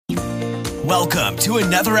Welcome to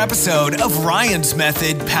another episode of Ryan's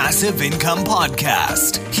Method Passive Income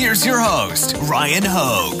Podcast. Here's your host, Ryan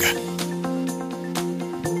Hogue.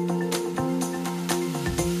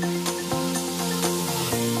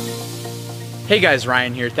 Hey guys,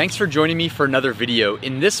 Ryan here. Thanks for joining me for another video.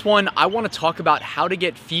 In this one, I want to talk about how to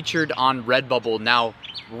get featured on Redbubble. Now,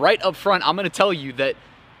 right up front, I'm going to tell you that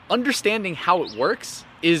understanding how it works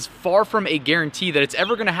is far from a guarantee that it's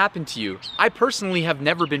ever going to happen to you. I personally have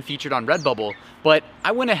never been featured on Redbubble, but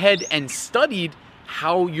I went ahead and studied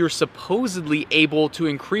how you're supposedly able to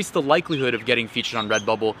increase the likelihood of getting featured on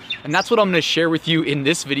Redbubble. And that's what I'm going to share with you in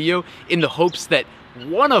this video in the hopes that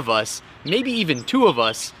one of us, maybe even two of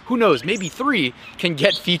us, who knows, maybe three, can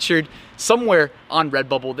get featured somewhere on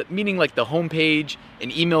Redbubble, that meaning like the homepage,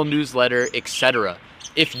 an email newsletter, etc.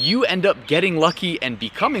 If you end up getting lucky and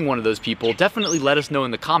becoming one of those people, definitely let us know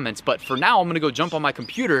in the comments. But for now, I'm gonna go jump on my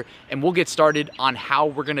computer and we'll get started on how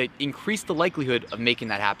we're gonna increase the likelihood of making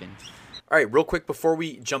that happen. All right, real quick before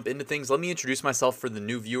we jump into things, let me introduce myself for the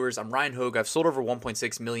new viewers. I'm Ryan Hogue. I've sold over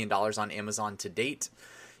 $1.6 million on Amazon to date.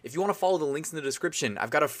 If you want to follow the links in the description, I've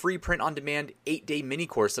got a free print-on-demand 8-day mini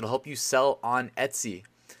course that'll help you sell on Etsy.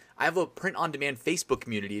 I have a print-on-demand Facebook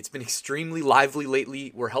community. It's been extremely lively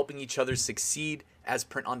lately. We're helping each other succeed as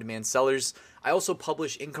print-on-demand sellers. I also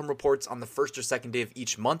publish income reports on the first or second day of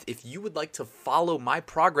each month. If you would like to follow my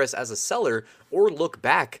progress as a seller or look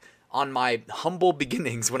back on my humble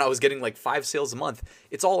beginnings when I was getting like 5 sales a month,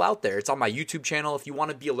 it's all out there. It's on my YouTube channel. If you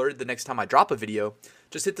want to be alerted the next time I drop a video,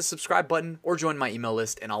 just hit the subscribe button or join my email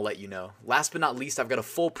list and I'll let you know. Last but not least, I've got a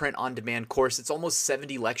full print-on-demand course. It's almost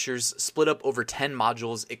 70 lectures split up over 10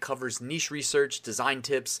 modules. It covers niche research, design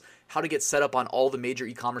tips, how to get set up on all the major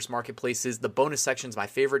e-commerce marketplaces. The bonus section is my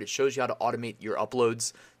favorite. It shows you how to automate your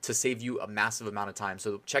uploads to save you a massive amount of time.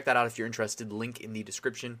 So check that out if you're interested. Link in the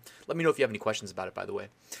description. Let me know if you have any questions about it, by the way.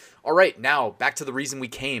 All right, now back to the reason we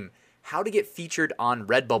came. How to get featured on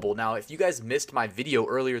Redbubble. Now, if you guys missed my video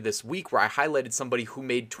earlier this week where I highlighted somebody who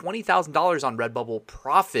made $20,000 on Redbubble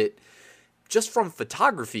profit just from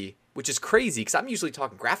photography, which is crazy because I'm usually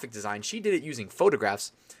talking graphic design. She did it using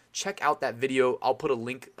photographs. Check out that video. I'll put a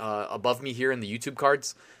link above me here in the YouTube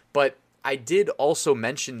cards. But I did also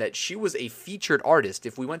mention that she was a featured artist.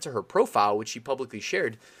 If we went to her profile, which she publicly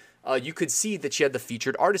shared, you could see that she had the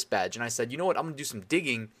featured artist badge. And I said, you know what, I'm going to do some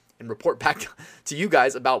digging and report back to you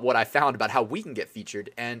guys about what I found about how we can get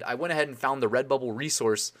featured. And I went ahead and found the Redbubble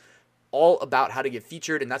resource all about how to get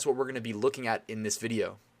featured, and that's what we're going to be looking at in this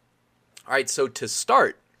video. All right, so to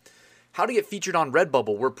start, how to get featured on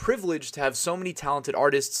Redbubble. We're privileged to have so many talented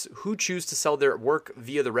artists who choose to sell their work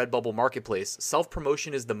via the Redbubble marketplace.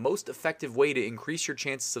 Self-promotion is the most effective way to increase your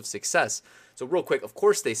chances of success. So real quick, of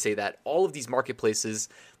course they say that. All of these marketplaces,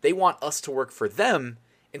 they want us to work for them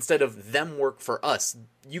instead of them work for us.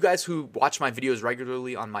 You guys who watch my videos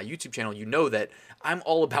regularly on my YouTube channel, you know that I'm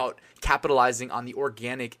all about capitalizing on the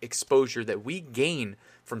organic exposure that we gain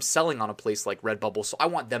from selling on a place like Redbubble. So I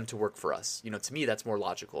want them to work for us. You know, to me, that's more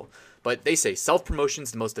logical. But they say self-promotion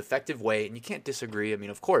is the most effective way, and you can't disagree. I mean,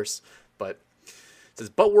 of course. But it says,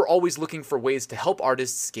 but we're always looking for ways to help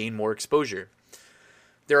artists gain more exposure.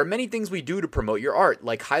 There are many things we do to promote your art,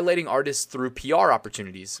 like highlighting artists through PR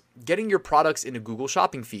opportunities, getting your products into Google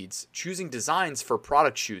shopping feeds, choosing designs for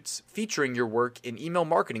product shoots, featuring your work in email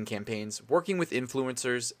marketing campaigns, working with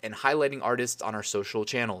influencers, and highlighting artists on our social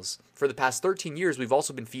channels. For the past 13 years, we've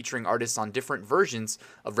also been featuring artists on different versions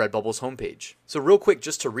of Redbubble's homepage. So real quick,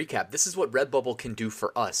 just to recap, this is what Redbubble can do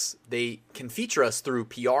for us. They can feature us through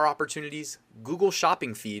PR opportunities, Google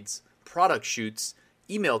shopping feeds, product shoots,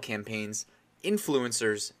 email campaigns,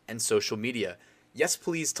 influencers, and social media. Yes,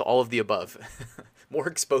 please to all of the above. More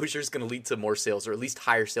exposure is going to lead to more sales, or at least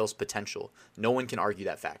higher sales potential. No one can argue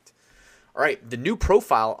that fact. All right, the new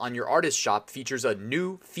profile on your artist shop features a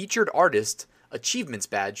new featured artist achievements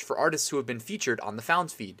badge for artists who have been featured on the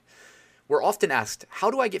Found feed. We're often asked, how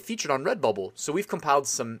do I get featured on Redbubble? So we've compiled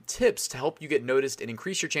some tips to help you get noticed and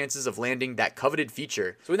increase your chances of landing that coveted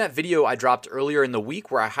feature. So in that video I dropped earlier in the week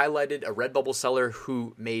where I highlighted a Redbubble seller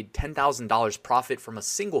who made $10,000 profit from a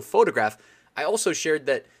single photograph, I also shared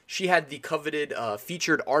that she had the coveted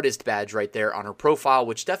featured artist badge right there on her profile,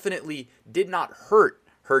 which definitely did not hurt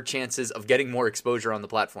her chances of getting more exposure on the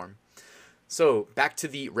platform. So back to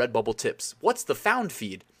the Redbubble tips. What's the Found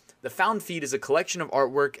feed? The Found feed is a collection of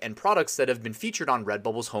artwork and products that have been featured on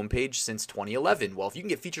Redbubble's homepage since 2011. Well, if you can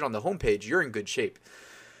get featured on the homepage, you're in good shape.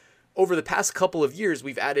 Over the past couple of years,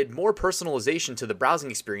 we've added more personalization to the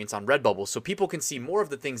browsing experience on Redbubble so people can see more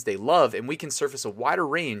of the things they love, and we can surface a wider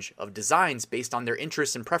range of designs based on their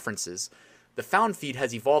interests and preferences. The found feed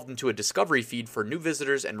has evolved into a discovery feed for new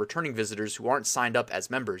visitors and returning visitors who aren't signed up as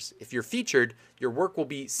members. If you're featured, your work will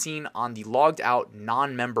be seen on the logged out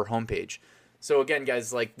non-member homepage. So again,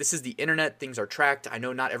 guys, like, this is the internet. Things are tracked. I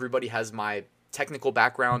know not everybody has my technical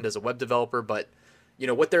background as a web developer, but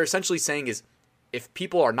what they're essentially saying is if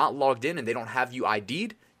people are not logged in and they don't have you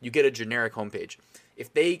ID'd, you get a generic homepage.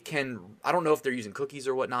 If they can, I don't know if they're using cookies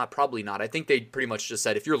or whatnot, probably not. I think they pretty much just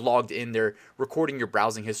said if you're logged in, they're recording your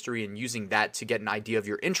browsing history and using that to get an idea of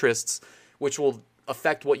your interests, which will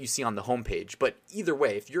affect what you see on the homepage. But either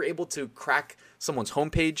way, if you're able to crack someone's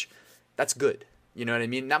homepage, that's good. You know what I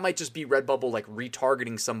mean? That might just be Redbubble like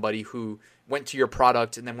retargeting somebody who went to your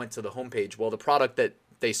product and then went to the homepage. Well, the product that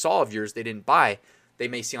they saw of yours they didn't buy, they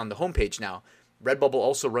may see on the homepage now. Redbubble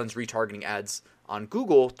also runs retargeting ads on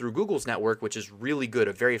Google through Google's network, which is really good,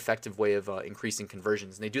 a very effective way of increasing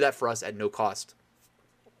conversions. And they do that for us at no cost.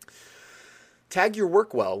 Tag your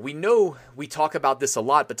work well. We know we talk about this a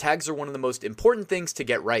lot, but tags are one of the most important things to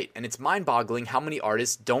get right. And it's mind-boggling how many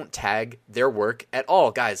artists don't tag their work at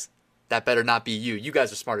all. Guys, that better not be you. You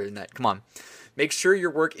guys are smarter than that. Come on. Make sure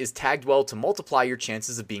your work is tagged well to multiply your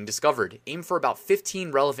chances of being discovered. Aim for about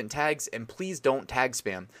 15 relevant tags, and please don't tag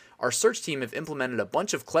spam. Our search team have implemented a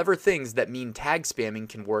bunch of clever things that mean tag spamming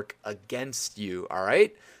can work against you, all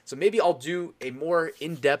right? So maybe I'll do a more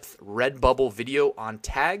in-depth Redbubble video on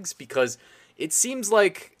tags because it seems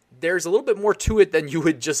like there's a little bit more to it than you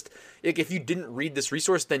would just, like, if you didn't read this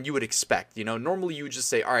resource, then you would expect. Normally you would just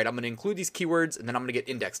say, all right, I'm going to include these keywords, and then I'm going to get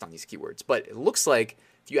indexed on these keywords. But it looks like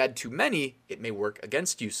if you add too many, it may work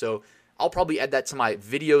against you. So I'll probably add that to my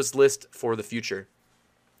videos list for the future.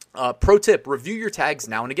 Pro tip, review your tags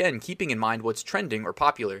now and again, keeping in mind what's trending or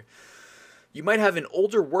popular. You might have an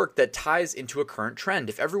older work that ties into a current trend.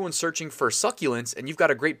 If everyone's searching for succulents and you've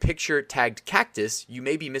got a great picture tagged cactus, you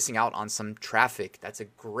may be missing out on some traffic. That's a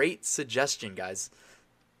great suggestion, guys.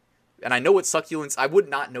 And I know what succulents, I would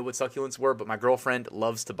not know what succulents were, but my girlfriend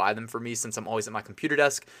loves to buy them for me since I'm always at my computer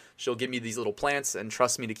desk. She'll give me these little plants and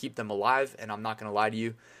trust me to keep them alive, and I'm not going to lie to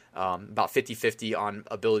you. About 50-50 on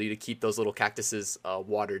ability to keep those little cactuses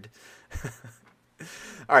watered.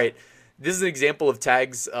 All right. This is an example of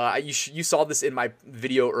tags. You saw this in my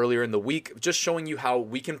video earlier in the week, just showing you how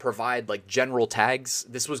we can provide like general tags.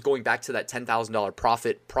 This was going back to that $10,000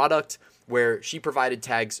 profit product where she provided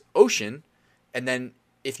tags ocean. And then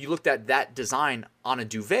if you looked at that design on a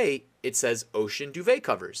duvet, it says ocean duvet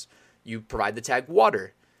covers. You provide the tag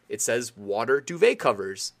water. It says water duvet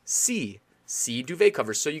covers. Sea duvet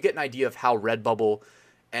covers. So you get an idea of how Redbubble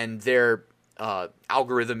and their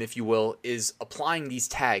algorithm, if you will, is applying these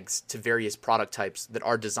tags to various product types that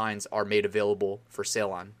our designs are made available for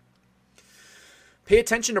sale on. Pay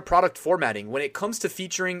attention to product formatting. When it comes to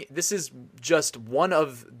featuring, this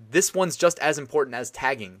one's just as important as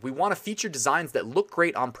tagging. We want to feature designs that look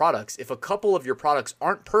great on products. If a couple of your products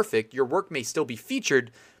aren't perfect, your work may still be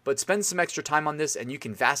featured, but spend some extra time on this and you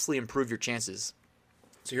can vastly improve your chances.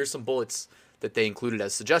 So here's some bullets that they included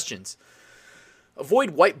as suggestions.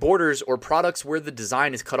 Avoid white borders or products where the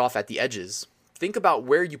design is cut off at the edges. Think about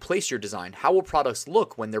where you place your design. How will products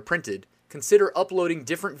look when they're printed? Consider uploading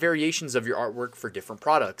different variations of your artwork for different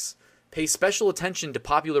products. Pay special attention to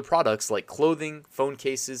popular products like clothing, phone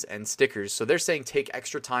cases, and stickers. So they're saying take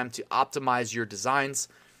extra time to optimize your designs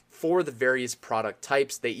for the various product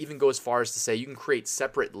types. They even go as far as to say you can create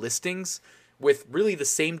separate listings with really the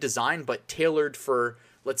same design but tailored for,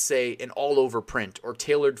 let's say, an all-over print or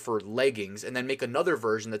tailored for leggings, and then make another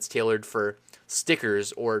version that's tailored for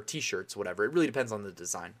stickers or t-shirts, whatever. It really depends on the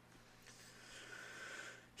design.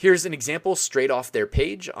 Here's an example straight off their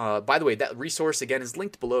page. By the way, that resource, again, is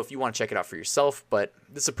linked below if you want to check it out for yourself, but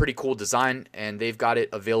this is a pretty cool design, and they've got it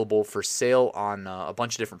available for sale on a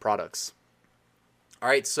bunch of different products. All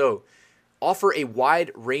right, so offer a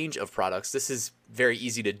wide range of products. This is very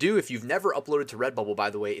easy to do. If you've never uploaded to Redbubble, by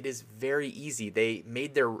the way, it is very easy. They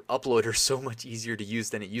made their uploader so much easier to use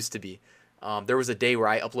than it used to be. There was a day where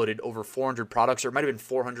I uploaded over 400 products, or it might have been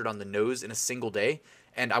 400 on the nose in a single day.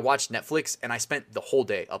 And I watched Netflix, and I spent the whole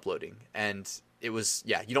day uploading. And it was,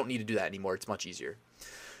 you don't need to do that anymore. It's much easier.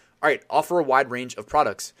 All right, offer a wide range of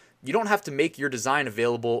products. You don't have to make your design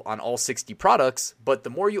available on all 60 products, but the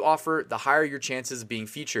more you offer, the higher your chances of being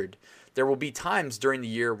featured. There will be times during the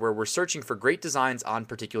year where we're searching for great designs on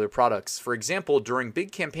particular products. For example, during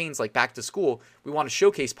big campaigns like Back to School, we want to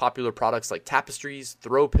showcase popular products like tapestries,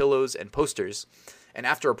 throw pillows, and posters. And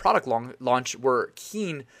after a product launch, we're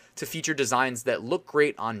keen to feature designs that look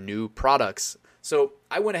great on new products. So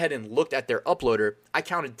I went ahead and looked at their uploader. I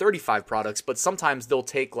counted 35 products, but sometimes they'll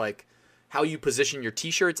take like how you position your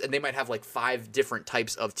t-shirts, and they might have like 5 different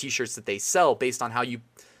types of t-shirts that they sell based on how you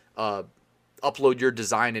upload your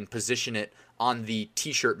design and position it on the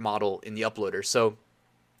t-shirt model in the uploader. So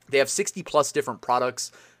they have 60 plus different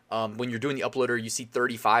products. When you're doing the uploader, you see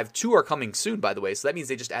 35. 2 are coming soon, by the way. So that means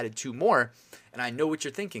they just added 2 more. And I know what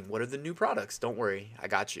you're thinking. What are the new products? Don't worry, I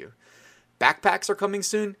got you. Backpacks are coming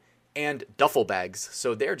soon, and duffel bags.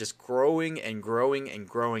 So they're just growing and growing and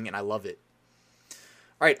growing, and I love it.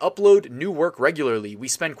 All right, upload new work regularly. We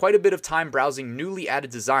spend quite a bit of time browsing newly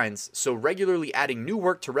added designs, so regularly adding new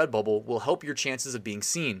work to Redbubble will help your chances of being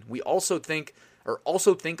seen. We also think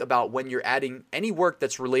about when you're adding any work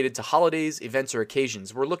that's related to holidays, events, or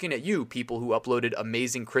occasions. We're looking at you, people who uploaded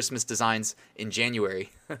amazing Christmas designs in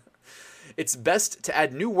January. It's best to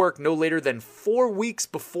add new work no later than 4 weeks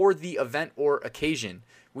before the event or occasion.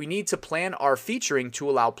 We need to plan our featuring to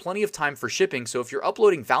allow plenty of time for shipping, so if you're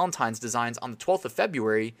uploading Valentine's designs on the 12th of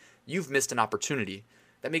February, you've missed an opportunity.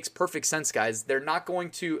 That makes perfect sense, guys. They're not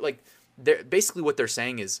going to, basically what they're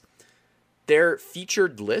saying is their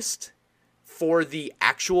featured list for the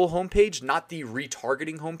actual homepage, not the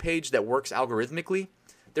retargeting homepage that works algorithmically,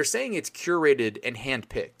 they're saying it's curated and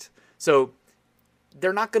handpicked. So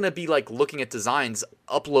they're not going to be looking at designs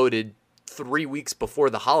uploaded 3 weeks before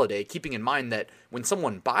the holiday, keeping in mind that when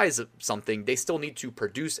someone buys something, they still need to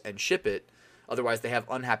produce and ship it. Otherwise, they have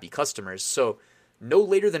unhappy customers. So no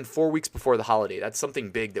later than 4 weeks before the holiday. That's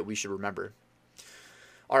something big that we should remember.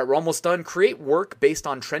 All right, we're almost done. Create work based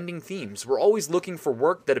on trending themes. We're always looking for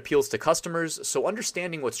work that appeals to customers, so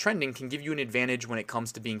understanding what's trending can give you an advantage when it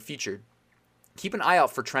comes to being featured. Keep an eye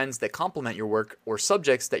out for trends that complement your work or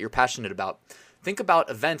subjects that you're passionate about. Think about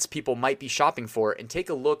events people might be shopping for and take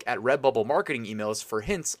a look at Redbubble marketing emails for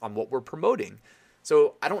hints on what we're promoting.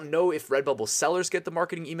 So I don't know if Redbubble sellers get the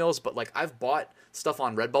marketing emails, but I've bought stuff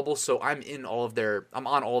on Redbubble, so I'm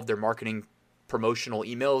on all of their marketing promotional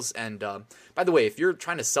emails. And by the way, if you're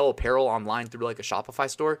trying to sell apparel online through a Shopify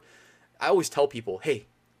store, I always tell people, hey,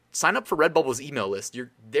 sign up for Redbubble's email list.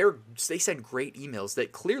 They send great emails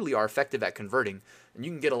that clearly are effective at converting, and you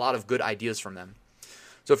can get a lot of good ideas from them.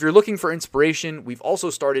 So if you're looking for inspiration, we've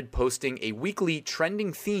also started posting a weekly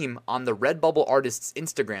trending theme on the Redbubble Artists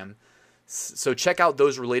Instagram. So check out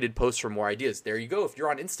those related posts for more ideas. There you go. If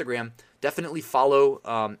you're on Instagram, definitely follow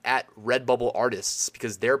at Redbubble Artists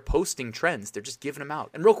because they're posting trends. They're just giving them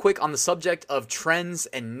out. And real quick on the subject of trends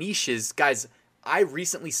and niches, guys, I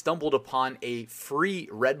recently stumbled upon a free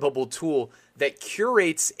Redbubble tool that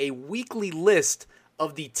curates a weekly list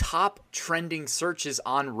of the top trending searches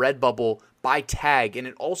on Redbubble by tag, and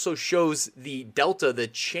it also shows the delta, the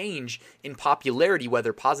change in popularity,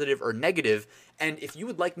 whether positive or negative. And if you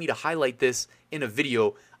would like me to highlight this in a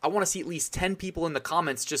video, I want to see at least 10 people in the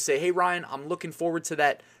comments just say, hey Ryan, I'm looking forward to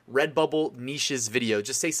that Redbubble niches video.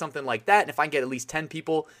 Just say something like that, and if I get at least 10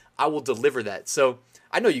 people, I will deliver that. So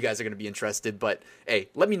I know you guys are going to be interested, but hey,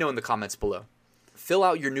 let me know in the comments below. Fill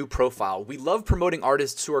out your new profile. We love promoting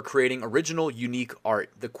artists who are creating original, unique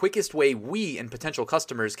art. The quickest way we and potential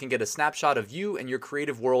customers can get a snapshot of you and your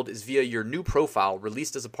creative world is via your new profile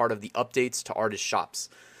released as a part of the updates to artist shops.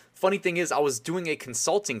 Funny thing is, I was doing a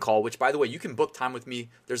consulting call, which by the way, you can book time with me.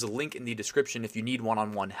 There's a link in the description if you need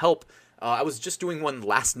one-on-one help. I was just doing one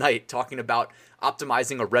last night talking about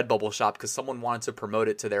optimizing a Redbubble shop because someone wanted to promote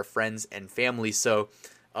it to their friends and family. So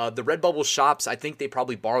the Redbubble shops, I think they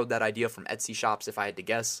probably borrowed that idea from Etsy shops, if I had to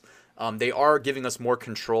guess. They are giving us more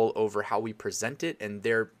control over how we present it, and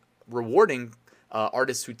they're rewarding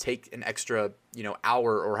artists who take an extra,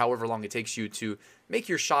 hour or however long it takes you to make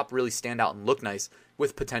your shop really stand out and look nice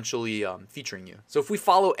with potentially featuring you. So if we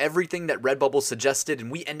follow everything that Redbubble suggested and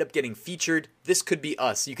we end up getting featured, this could be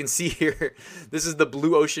us. You can see here, this is the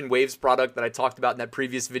Blue Ocean Waves product that I talked about in that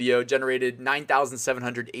previous video, generated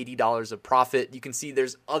 $9,780 of profit. You can see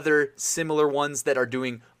there's other similar ones that are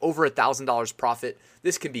doing over $1,000 profit.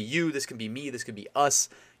 This can be you, this can be me, this could be us.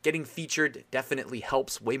 Getting featured definitely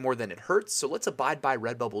helps way more than it hurts. So let's abide by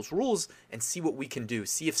Redbubble's rules and see what we can do.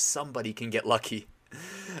 See if somebody can get lucky.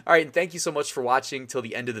 All right, and thank you so much for watching till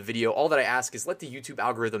the end of the video. All that I ask is let the YouTube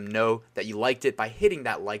algorithm know that you liked it by hitting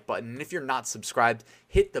that like button. And if you're not subscribed,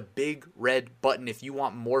 hit the big red button if you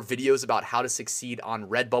want more videos about how to succeed on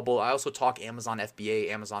Redbubble. I also talk Amazon FBA,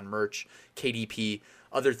 Amazon merch, KDP,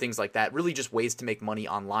 other things like that. Really just ways to make money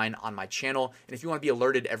online on my channel. And if you want to be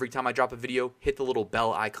alerted every time I drop a video, hit the little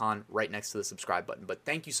bell icon right next to the subscribe button. But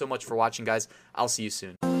thank you so much for watching, guys. I'll see you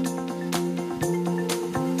soon.